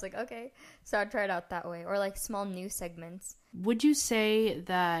 And I was like, okay. So I'd try it out that way. Or like small news segments. Would you say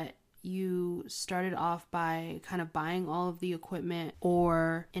that you started off by kind of buying all of the equipment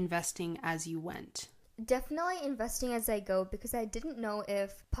or investing as you went? Definitely investing as I go, because I didn't know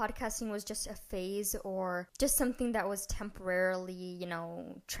if podcasting was just a phase or just something that was temporarily,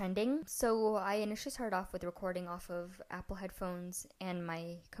 trending. So I initially started off with recording off of Apple headphones and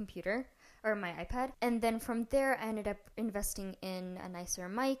my computer or my iPad. And then from there, I ended up investing in a nicer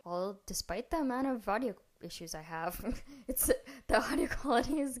mic, all despite the amount of audio issues I have. The audio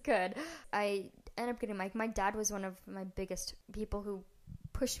quality is good. I ended up getting a mic. My dad was one of my biggest people who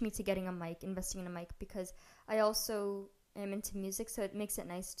pushed me to getting a mic, investing in a mic, because I also am into music, so it makes it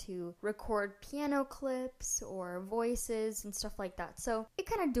nice to record piano clips or voices and stuff like that. So it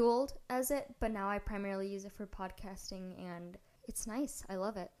kind of dualed as it, but now I primarily use it for podcasting, and it's nice. I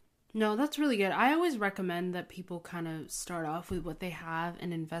love it. No, that's really good. I always recommend that people kind of start off with what they have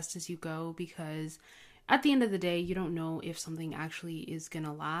and invest as you go, because at the end of the day, you don't know if something actually is going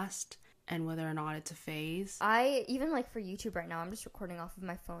to last and whether or not it's a phase. Even like for YouTube right now, I'm just recording off of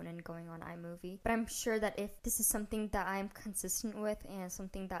my phone and going on iMovie. But I'm sure that if this is something that I'm consistent with and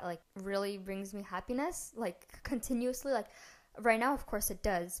something that like really brings me happiness, like continuously, like right now, of course it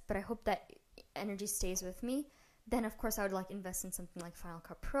does, but I hope that energy stays with me. Then of course I would like invest in something like Final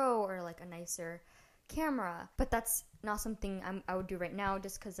Cut Pro or like a nicer camera. But that's not something I would do right now,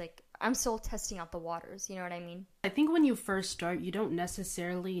 just because like I'm still testing out the waters, you know what I mean? I think when you first start, you don't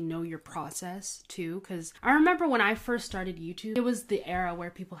necessarily know your process too, because I remember when I first started YouTube, it was the era where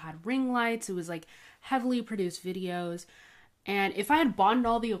people had ring lights. It was like heavily produced videos. And if I had bought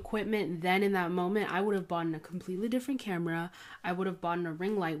all the equipment then in that moment, I would have bought a completely different camera. I would have bought a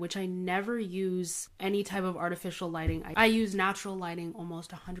ring light, which I never use any type of artificial lighting. I use natural lighting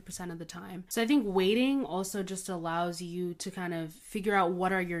almost 100% of the time. So I think waiting also just allows you to kind of figure out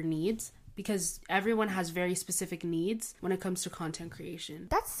what are your needs, because everyone has very specific needs when it comes to content creation.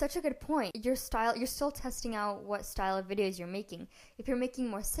 That's such a good point. Your style, you're still testing out what style of videos you're making. If you're making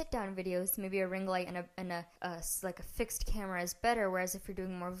more sit-down videos, maybe a ring light and a fixed camera is better. Whereas if you're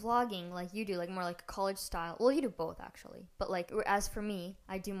doing more vlogging, like you do, like more like a college style. Well, you do both actually. But like as for me,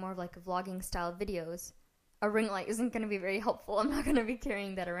 I do more of like a vlogging style videos. A ring light isn't going to be very helpful. I'm not going to be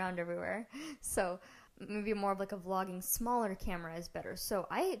carrying that around everywhere. So maybe more of like a vlogging smaller camera is better. So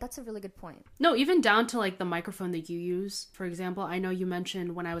that's a really good point. No, even down to like the microphone that you use. For example, I know you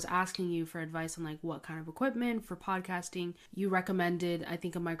mentioned when I was asking you for advice on like what kind of equipment for podcasting, you recommended, I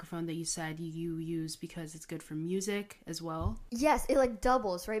think, a microphone that you said you use because it's good for music as well. Yes, it like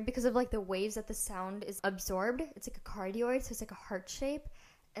doubles, right? Because of like the waves that the sound is absorbed. It's like a cardioid, so it's like a heart shape.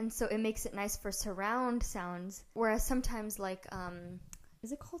 And so it makes it nice for surround sounds. Whereas sometimes like,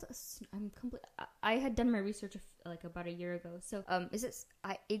 is it called I had done my research like about a year ago. So is it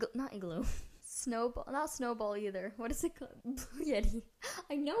not igloo? Snowball, not snowball either. What is it called? Blue Yeti.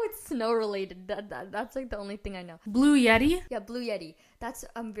 I know it's snow related. That's like the only thing I know. Blue Yeti? Yeah, Blue Yeti. That's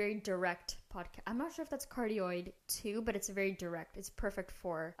very direct podcast. I'm not sure if that's cardioid too, but it's very direct. It's perfect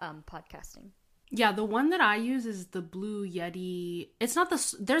for podcasting. Yeah, the one that I use is the Blue Yeti. It's not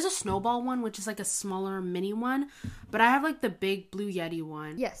there's a snowball one, which is like a smaller mini one, but I have like the big Blue Yeti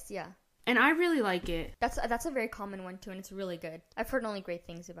one. Yes, yeah. And I really like it. That's a very common one too, and it's really good. I've heard only great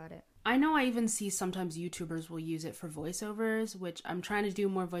things about it. I know I even see sometimes YouTubers will use it for voiceovers, which I'm trying to do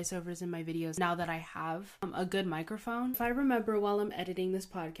more voiceovers in my videos now that I have a good microphone. If I remember while I'm editing this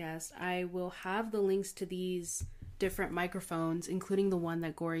podcast, I will have the links to these different microphones, including the one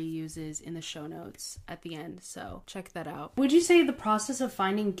that Gouri uses, in the show notes at the end, so check that out. Would you say the process of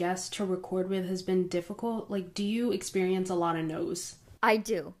finding guests to record with has been difficult? Like, do you experience a lot of no's? I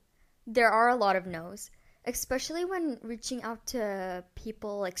do. There are a lot of no's, especially when reaching out to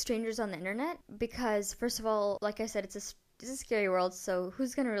people, like strangers on the internet, because first of all, like I said, it's a scary world, so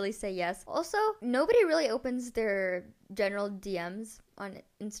who's gonna really say yes? Also, nobody really opens their general DMs on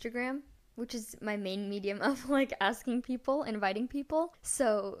Instagram, which is my main medium of like asking people, inviting people.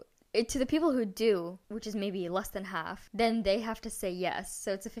 So to the people who do, which is maybe less than half, then they have to say yes.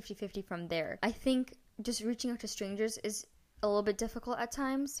 So it's a 50-50 from there. I think just reaching out to strangers is a little bit difficult at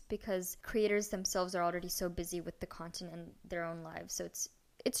times because creators themselves are already so busy with the content and their own lives. So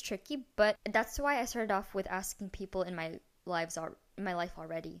it's tricky, but that's why I started off with asking people in my life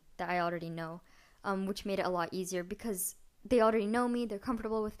already that I already know, which made it a lot easier because they already know me, they're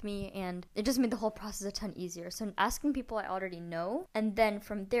comfortable with me, and it just made the whole process a ton easier. So asking people I already know, and then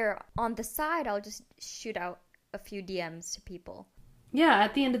from there, on the side, I'll just shoot out a few DMs to people. Yeah,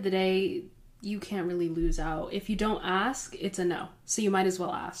 at the end of the day, you can't really lose out. If you don't ask, it's a no. So you might as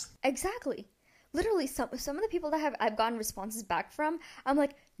well ask. Exactly. Literally, some of the people that I've gotten responses back from, I'm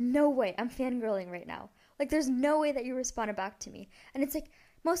like, no way, I'm fangirling right now. Like, there's no way that you responded back to me. And it's like,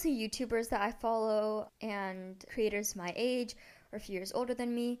 mostly YouTubers that I follow and creators my age or a few years older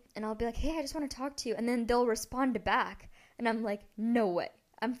than me. And I'll be like, hey, I just want to talk to you. And then they'll respond back. And I'm like, no way.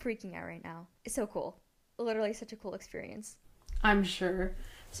 I'm freaking out right now. It's so cool. Literally such a cool experience. I'm sure.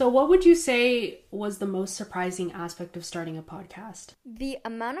 So what would you say was the most surprising aspect of starting a podcast? The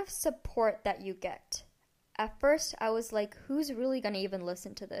amount of support that you get. At first, I was like, who's really going to even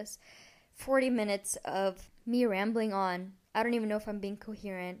listen to this? 40 minutes of me rambling on. I don't even know if I'm being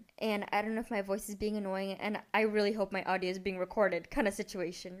coherent, and I don't know if my voice is being annoying, and I really hope my audio is being recorded kind of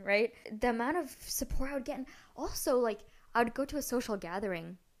situation, right? The amount of support I would get, and also, like, I would go to a social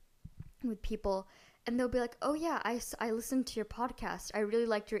gathering with people, and they'll be like, oh yeah, I listened to your podcast. I really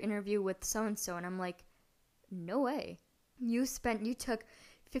liked your interview with so-and-so, and I'm like, no way. You took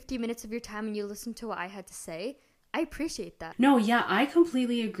 50 minutes of your time and you listened to what I had to say. I appreciate that. No, yeah, I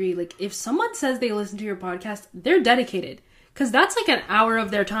completely agree. Like, if someone says they listen to your podcast, they're dedicated. Because that's like an hour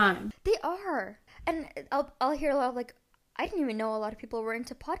of their time. They are. And I'll hear a lot of like, I didn't even know a lot of people were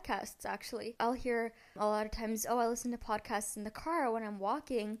into podcasts, actually. I'll hear a lot of times, oh, I listen to podcasts in the car when I'm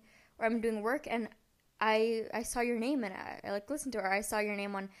walking or I'm doing work, and I saw your name and I like listened to it. Or I saw your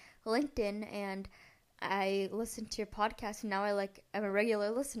name on LinkedIn and I listened to your podcast, and now I'm a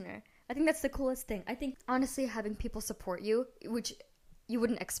regular listener. I think that's the coolest thing. I think, honestly, having people support you, which you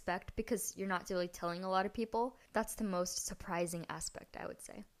wouldn't expect because you're not really telling a lot of people, that's the most surprising aspect, I would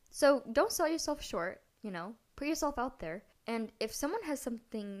say. So don't sell yourself short, put yourself out there. And if someone has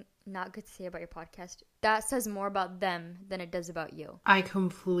something not good to say about your podcast, that says more about them than it does about you. I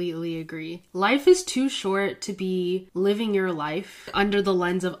completely agree. Life is too short to be living your life under the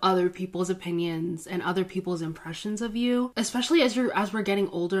lens of other people's opinions and other people's impressions of you. Especially as we're getting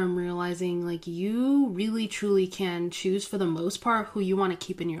older and realizing like you really truly can choose for the most part who you want to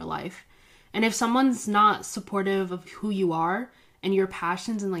keep in your life. And if someone's not supportive of who you are and your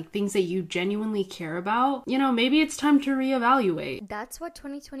passions and like things that you genuinely care about, maybe it's time to reevaluate. That's what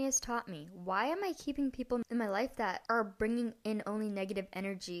 2020 has taught me. Why am I keeping people in my life that are bringing in only negative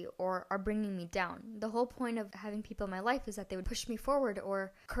energy or are bringing me down? The whole point of having people in my life is that they would push me forward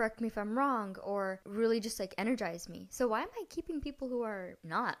or correct me if I'm wrong or really just like energize me. So why am I keeping people who are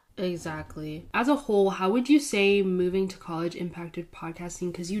not? Exactly. As a whole, how would you say moving to college impacted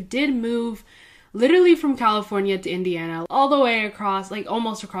podcasting? Because you did move literally from California to Indiana, all the way across, like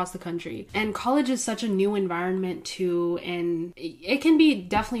almost across the country. And college is such a new environment too, and it can be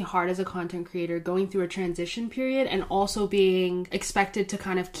definitely hard as a content creator going through a transition period and also being expected to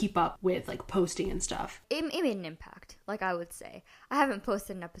kind of keep up with like posting and stuff. It made an impact, like I would say. I haven't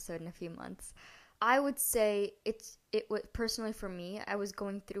posted an episode in a few months. I would say it was personally for me, I was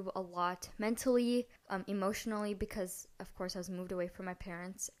going through a lot mentally, emotionally, because of course I was moved away from my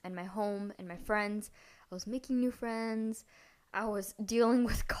parents and my home and my friends. I was making new friends. I was dealing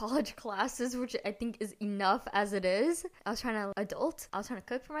with college classes, which I think is enough as it is. I was trying to adult. I was trying to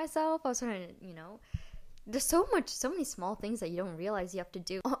cook for myself. I was trying to, there's so many small things that you don't realize you have to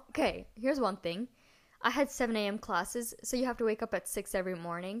do. Okay, here's one thing. I had 7 a.m. classes, so you have to wake up at 6 every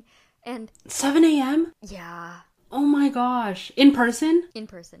morning. And 7 a.m.? Yeah. Oh my gosh. In person? In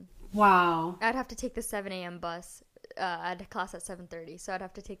person. Wow. I'd have to take the 7 a.m. bus. I had a class at 7:30, so I'd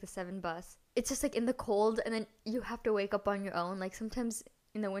have to take the 7 bus. It's just like in the cold, and then you have to wake up on your own. Like sometimes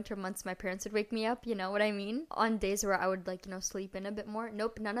in the winter months, my parents would wake me up, you know what I mean? On days where I would like, sleep in a bit more.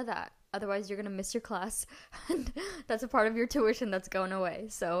 Nope, none of that. Otherwise, you're gonna miss your class, and that's a part of your tuition that's going away.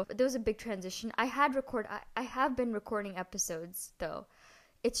 So there was a big transition. I have been recording episodes though.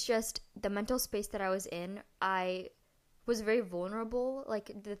 It's just the mental space that I was in. I was very vulnerable.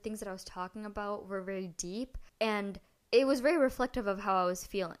 Like the things that I was talking about were very deep, and it was very reflective of how I was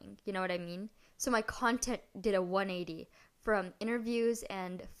feeling. You know what I mean? So my content did a 180 from interviews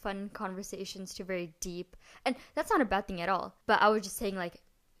and fun conversations to very deep. And that's not a bad thing at all. But I was just saying, like,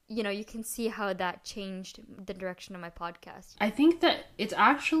 you can see how that changed the direction of my podcast. I think that it's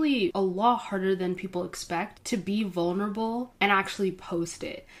actually a lot harder than people expect to be vulnerable and actually post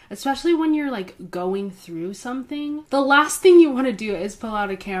it. Especially when you're like going through something. The last thing you want to do is pull out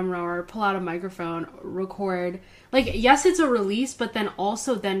a camera or pull out a microphone, record. Like, yes, it's a release, but then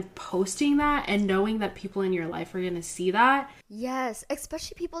also then posting that and knowing that people in your life are going to see that. Yes,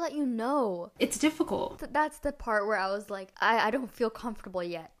 especially people that you know. It's difficult. That's the part where I was like, I don't feel comfortable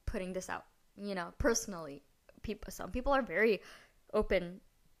yet putting this out, personally. Some people are very open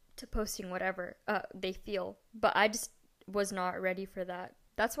to posting whatever they feel, but I just was not ready for that.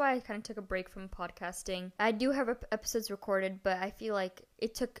 That's why I kind of took a break from podcasting. I do have episodes recorded, but I feel like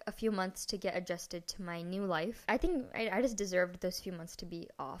it took a few months to get adjusted to my new life. I think I just deserved those few months to be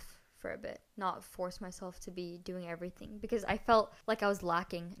off for a bit, not force myself to be doing everything, because I felt like I was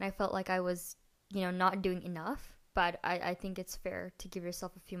lacking, and I felt like I was, not doing enough. But I think it's fair to give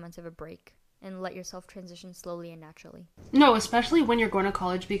yourself a few months of a break and let yourself transition slowly and naturally. No, especially when you're going to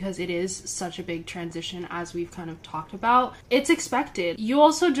college, because it is such a big transition, as we've kind of talked about. It's expected. You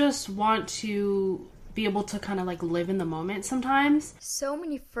also just want to be able to kind of like live in the moment sometimes. So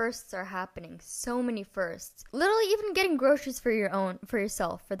many firsts are happening. So many firsts. Literally even getting groceries for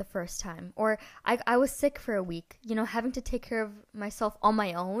yourself for the first time. Or I was sick for a week, having to take care of myself on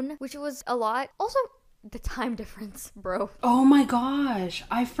my own, which was a lot. Also, the time difference, bro. Oh my gosh,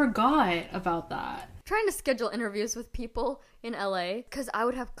 I forgot about that. Trying to schedule interviews with people in LA, because I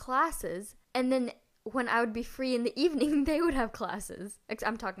would have classes, and then when I would be free in the evening, they would have classes.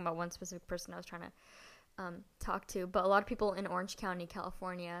 I'm talking about one specific person I was trying to talk to, but a lot of people in Orange County,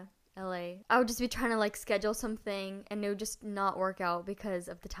 California, LA, I would just be trying to like schedule something, and it would just not work out because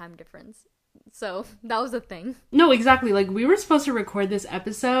of the time difference. So that was a thing. No, exactly. Like, we were supposed to record this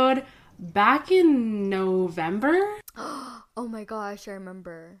episode back in November. Oh my gosh, I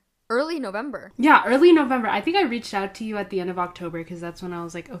remember. Early November. Yeah, early November. I think I reached out to you at the end of October, because that's when I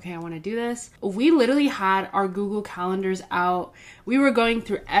was like, okay, I want to do this. We literally had our Google calendars out. We were going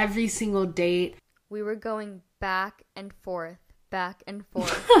through every single date. We were going back and forth.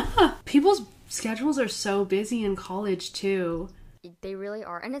 People's schedules are so busy in college too. They really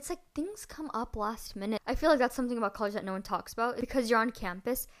are. And it's like things come up last minute. I feel like that's something about college that no one talks about. Because you're on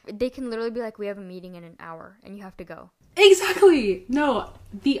campus, they can literally be like, we have a meeting in an hour and you have to go. Exactly. No,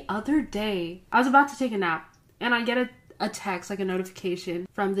 the other day, I was about to take a nap and I get a text, like a notification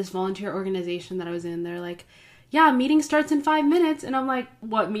from this volunteer organization that I was in. They're like, yeah, meeting starts in 5 minutes. And I'm like,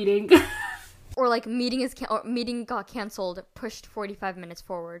 what meeting? Or like meeting got canceled, pushed 45 minutes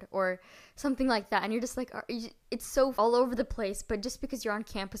forward, or something like that. And you're just like, it's so all over the place. But just because you're on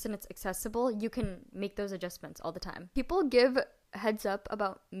campus and it's accessible, you can make those adjustments all the time. People give heads up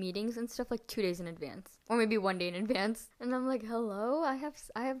about meetings and stuff like 2 days in advance, or maybe 1 day in advance. And I'm like, hello, I have,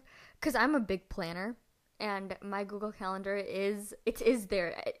 because I'm a big planner. And my Google Calendar is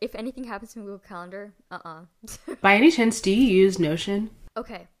there. If anything happens to my Google Calendar, By any chance, do you use Notion?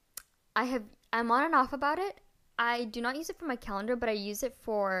 Okay. I'm on and off about it. I do not use it for my calendar, but I use it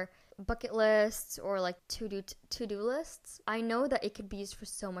for bucket lists or like to-do lists. I know that it could be used for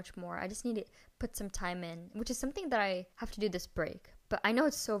so much more. I just need to put some time in, which is something that I have to do this break. But I know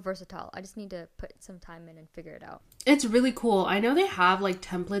it's so versatile. I just need to put some time in and figure it out. It's really cool. I know they have like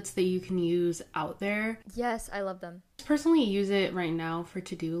templates that you can use out there. Yes, I love them. I personally use it right now for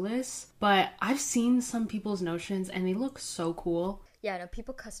to-do lists, but I've seen some people's Notions and they look so cool. Yeah, no,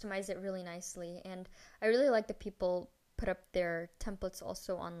 people customize it really nicely, and I really like that people put up their templates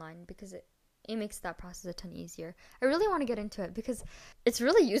also online, because it makes that process a ton easier. I really want to get into it because it's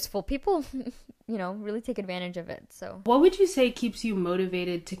really useful. People, really take advantage of it. So, what would you say keeps you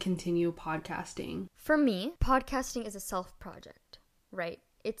motivated to continue podcasting? For me, podcasting is a self project, right?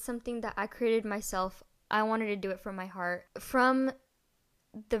 It's something that I created myself. I wanted to do it from my heart. From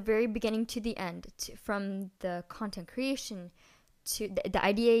the very beginning to the end, from the content creation to the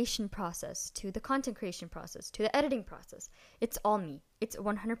ideation process, to the content creation process, to the editing process. It's all me. It's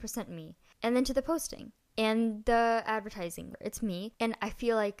 100% me. And then to the posting and the advertising. It's me. And I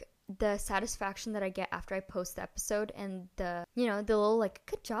feel like the satisfaction that I get after I post the episode and the little like,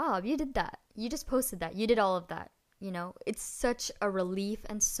 good job, you did that. You just posted that. You did all of that. It's such a relief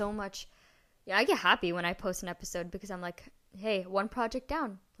and so much. Yeah, I get happy when I post an episode because I'm like, hey, one project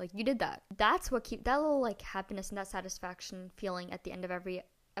down. Like, you did that. That's what that little like happiness and that satisfaction feeling at the end of every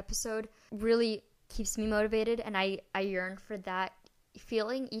episode really keeps me motivated, and I yearn for that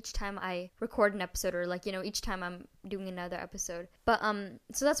feeling each time I record an episode, or like, each time I'm doing another episode. But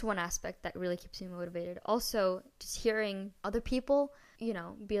so that's one aspect that really keeps me motivated. Also, just hearing other people,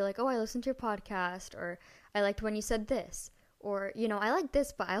 be like, oh, I listened to your podcast, or I liked when you said this, or I like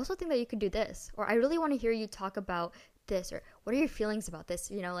this, but I also think that you could do this, or I really want to hear you talk about this, or what are your feelings about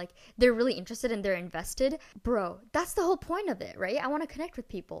this? Like, they're really interested and they're invested. Bro, that's the whole point of it, right? I want to connect with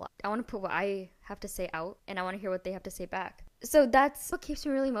people. I want to put what I have to say out, and I want to hear what they have to say back. So that's what keeps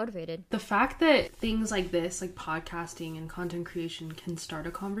me really motivated. The fact that things like this, like podcasting and content creation, can start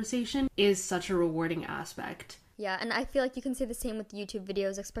a conversation is such a rewarding aspect. Yeah, and I feel like you can say the same with YouTube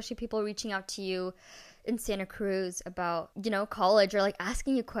videos, especially people reaching out to you in Santa Cruz about, college, or like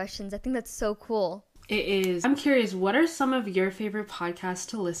asking you questions. I think that's so cool. It is. I'm curious, what are some of your favorite podcasts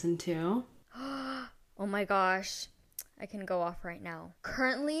to listen to? Oh my gosh. I can go off right now.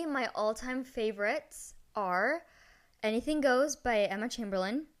 Currently, my all-time favorites are Anything Goes by Emma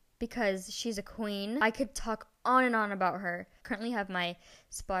Chamberlain, because she's a queen. I could talk on and on about her. Currently have my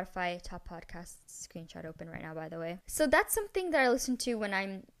Spotify top podcasts screenshot open right now, by the way. So that's something that I listen to when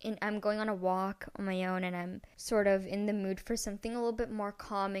I'm going on a walk on my own, and I'm sort of in the mood for something a little bit more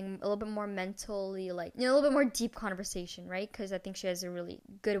calming, a little bit more mentally, like, a little bit more deep conversation, right? Because I think she has a really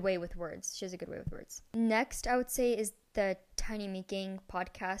good way with words. She has a good way with words. Next, I would say, is the Tiny Making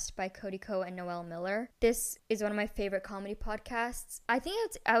podcast by Cody Ko and Noelle Miller. This is one of my favorite comedy podcasts.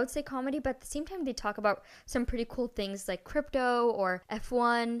 I would say comedy, but at the same time they talk about some pretty cool things like crypto or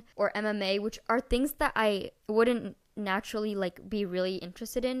F1 or MMA, which are things that I wouldn't naturally like be really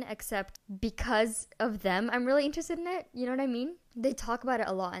interested in, except because of them I'm really interested in it. You know what I mean? They talk about it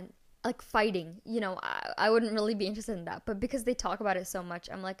a lot, and like fighting, I wouldn't really be interested in that, but because they talk about it so much,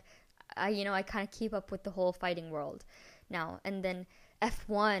 I'm like, I kind of keep up with the whole fighting world now. And then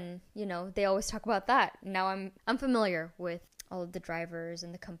F1, they always talk about that. Now I'm familiar with all of the drivers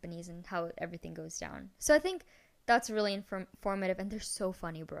and the companies and how everything goes down. So I think that's really informative, and they're so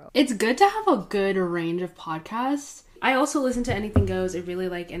funny, bro. It's good to have a good range of podcasts. I also listen to Anything Goes. I really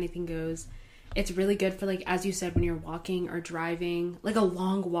like Anything Goes. It's really good for, like, as you said, when you're walking or driving, like a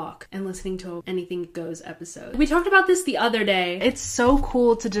long walk, and listening to Anything Goes episode. We talked about this the other day. It's so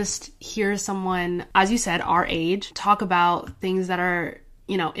cool to just hear someone, as you said, our age, talk about things that are,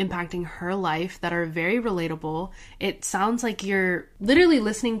 impacting her life, that are very relatable. It sounds like you're literally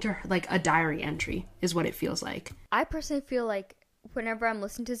listening to like a diary entry is what it feels like. I personally feel like whenever I'm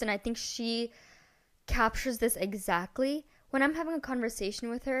listening to this, and I think she captures this exactly, when I'm having a conversation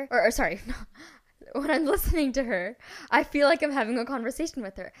with her, when I'm listening to her, I feel like I'm having a conversation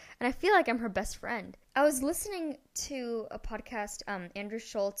with her, and I feel like I'm her best friend. I was listening to a podcast, Andrew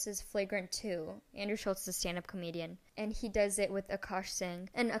Schultz's Flagrant 2. Andrew Schultz is a stand-up comedian, and he does it with Akash Singh.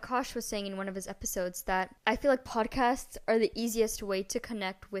 And Akash was saying in one of his episodes that I feel like podcasts are the easiest way to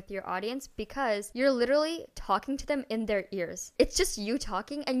connect with your audience, because you're literally talking to them in their ears. It's just you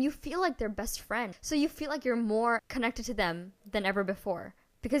talking, and you feel like their best friend. So you feel like you're more connected to them than ever before,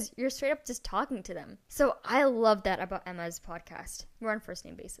 because you're straight up just talking to them. So I love that about Emma's podcast. We're on first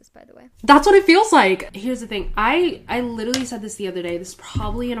name basis, by the way. That's what it feels like. Here's the thing. I literally said this the other day. This is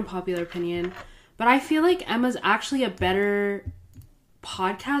probably an unpopular opinion, but I feel like Emma's actually a better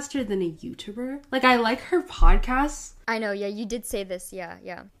podcaster than a YouTuber. Like, I like her podcasts. I know, yeah, you did say this. Yeah.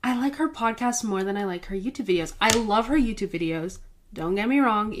 I like her podcasts more than I like her YouTube videos. I love her YouTube videos. Don't get me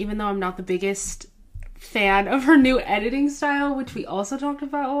wrong, even though I'm not the biggest fan of her new editing style, which we also talked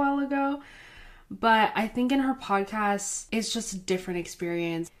about a while ago. But I think in her podcast, it's just a different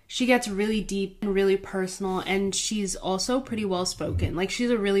experience. She gets really deep and really personal, and she's also pretty well-spoken. Like, she's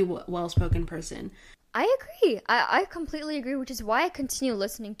a really well-spoken person. I agree. I completely agree, which is why I continue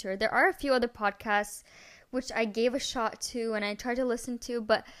listening to her. There are a few other podcasts which I gave a shot to and I tried to listen to,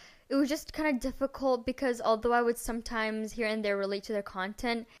 but it was just kind of difficult because although I would sometimes here and there relate to their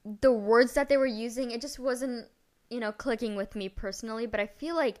content, the words that they were using, it just wasn't, clicking with me personally. But I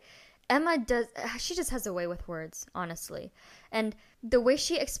feel like Emma she just has a way with words, honestly. And the way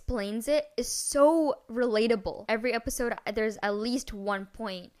she explains it is so relatable. Every episode, there's at least one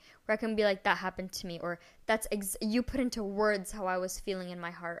point where I can be like, that happened to me, or you put into words how I was feeling in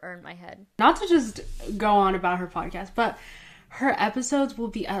my heart or in my head. Not to just go on about her podcast, but her episodes will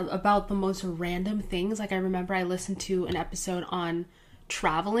be about the most random things. Like, I remember I listened to an episode on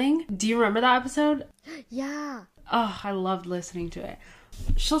traveling. Do you remember that episode? Yeah. Oh, I loved listening to it.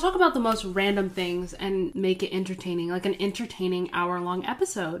 She'll talk about the most random things and make it entertaining, like an entertaining hour-long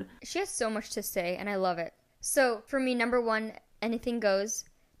episode. She has so much to say, and I love it. So, for me, number 1, Anything Goes.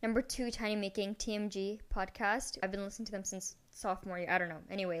 Number 2, Tiny Making, TMG podcast. I've been listening to them since sophomore year. I don't know.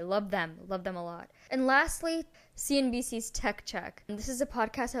 Anyway, love them a lot. And lastly, CNBC's Tech Check. And this is a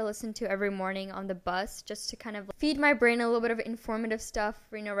podcast I listen to every morning on the bus just to kind of feed my brain a little bit of informative stuff,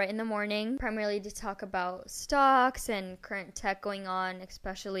 right in the morning. Primarily to talk about stocks and current tech going on,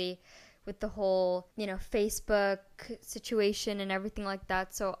 especially with the whole, Facebook situation and everything like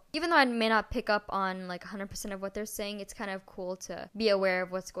that. So even though I may not pick up on like 100% of what they're saying, it's kind of cool to be aware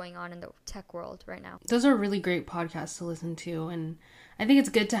of what's going on in the tech world right now. Those are really great podcasts to listen to. And I think it's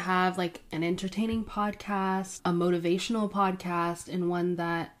good to have like an entertaining podcast, a motivational podcast, and one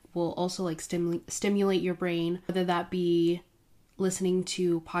that will also like stimulate your brain, whether that be listening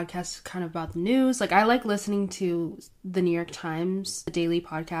to podcasts kind of about the news. Like, I like listening to the New York Times daily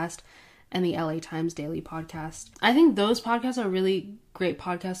podcast and the LA Times daily podcast. I think those podcasts are really great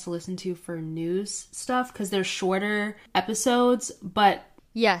podcasts to listen to for news stuff because they're shorter episodes, but...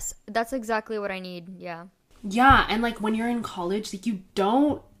 Yes, that's exactly what I need, yeah. Yeah, and like when you're in college, like you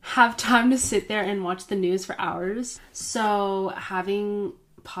don't have time to sit there and watch the news for hours. So having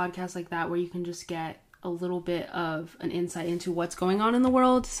podcasts like that where you can just get a little bit of an insight into what's going on in the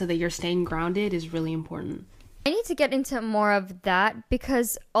world so that you're staying grounded is really important. I need to get into more of that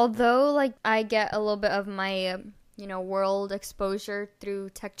because although like I get a little bit of my world exposure through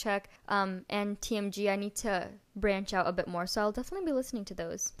Tech Check and TMG, I need to branch out a bit more. So I'll definitely be listening to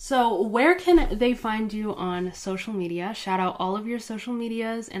those. So where can they find you on social media? Shout out all of your social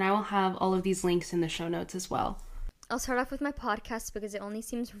medias, and I will have all of these links in the show notes as well. I'll start off with my podcast because it only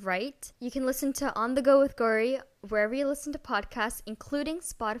seems right. You can listen to On the Go with Gouri wherever you listen to podcasts, including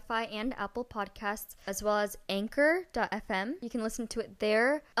Spotify and Apple Podcasts, as well as Anchor.fm. You can listen to it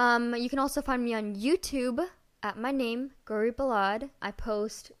there. You can also find me on YouTube at my name, Gouri Balad. I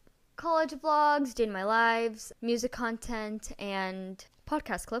post college vlogs, day in my lives, music content, and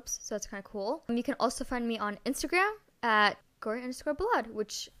podcast clips, so that's kind of cool. You can also find me on Instagram at Gouri_Balad,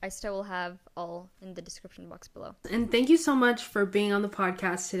 which I still will have all in the description box below. And thank you so much for being on the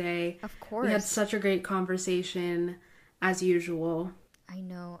podcast today. Of course. We had such a great conversation, as usual. I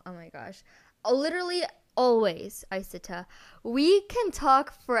know. Oh my gosh. Literally, always, Aisita. We can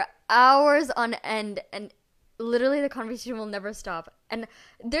talk for hours on end, and literally the conversation will never stop. And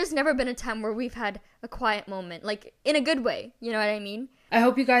there's never been a time where we've had a quiet moment, like in a good way. You know what I mean? I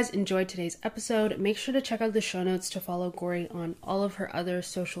hope you guys enjoyed today's episode. Make sure to check out the show notes to follow Gouri on all of her other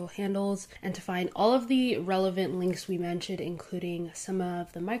social handles and to find all of the relevant links we mentioned, including some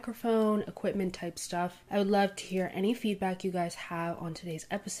of the microphone, equipment type stuff. I would love to hear any feedback you guys have on today's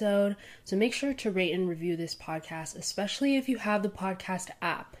episode. So make sure to rate and review this podcast, especially if you have the podcast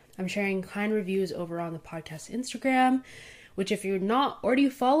app. I'm sharing kind reviews over on the podcast Instagram, which if you're not already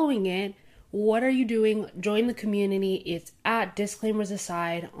following it, what are you doing? Join the community. It's at Disclaimers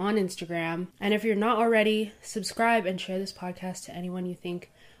Aside on Instagram. And if you're not already, subscribe and share this podcast to anyone you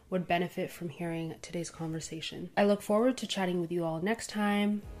think would benefit from hearing today's conversation. I look forward to chatting with you all next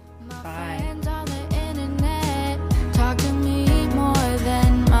time. Bye.